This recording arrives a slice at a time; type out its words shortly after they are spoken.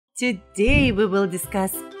Today we will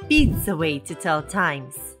discuss pizza way to tell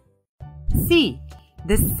times. See,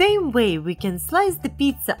 the same way we can slice the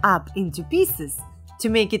pizza up into pieces to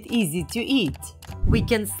make it easy to eat, we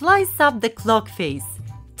can slice up the clock face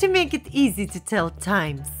to make it easy to tell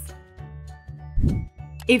times.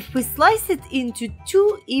 If we slice it into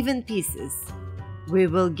 2 even pieces, we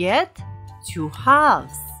will get 2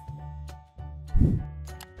 halves.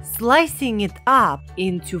 Slicing it up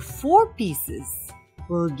into 4 pieces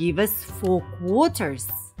will give us 4 quarters.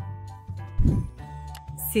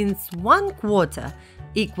 Since 1 quarter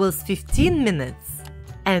equals 15 minutes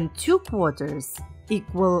and 2 quarters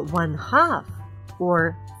equal 1 half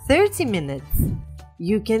or 30 minutes,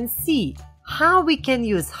 you can see how we can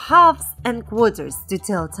use halves and quarters to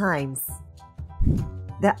tell times.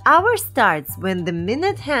 The hour starts when the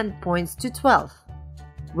minute hand points to 12.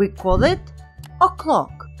 We call it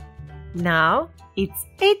o'clock. Now it's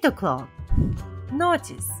 8 o'clock.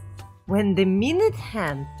 Notice, when the minute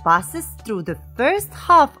hand passes through the first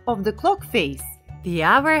half of the clock face, the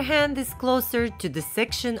hour hand is closer to the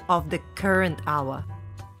section of the current hour.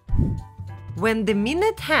 When the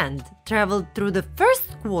minute hand traveled through the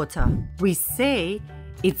first quarter, we say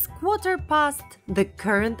it's quarter past the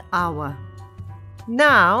current hour.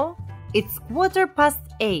 Now it's quarter past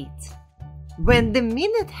 8. When the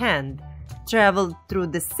minute hand traveled through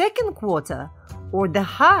the second quarter or the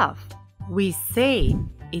half, we say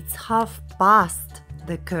it's half past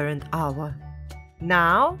the current hour.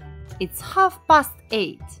 Now it's half past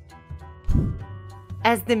 8.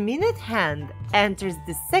 As the minute hand enters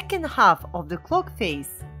the second half of the clock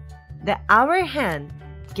face, the hour hand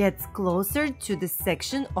gets closer to the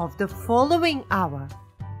section of the following hour.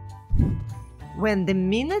 When the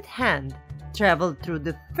minute hand traveled through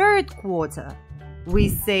the third quarter, we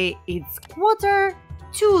say it's quarter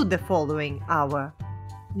to the following hour.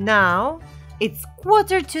 Now it's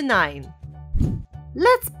 8:45.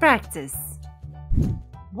 Let's practice.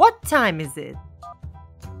 What time is it?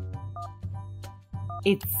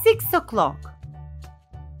 It's 6 o'clock.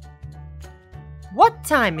 What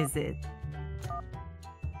time is it?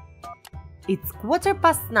 It's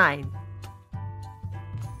 9:15.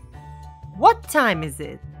 What time is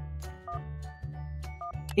it?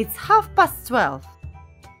 It's 12:30.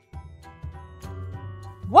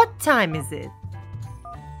 What time is it?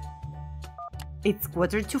 It's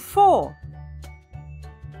 3:45.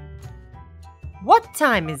 What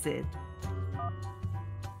time is it?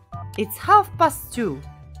 It's 2:30.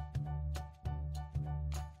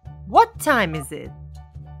 What time is it?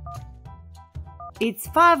 It's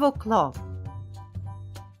 5 o'clock.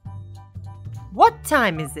 What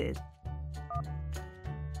time is it?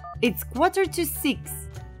 It's 5:45.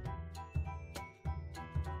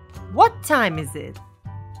 What time is it?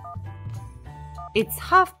 It's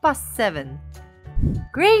 7:30.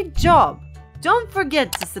 Great job! Don't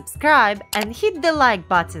forget to subscribe and hit the like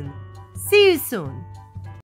button. See you soon!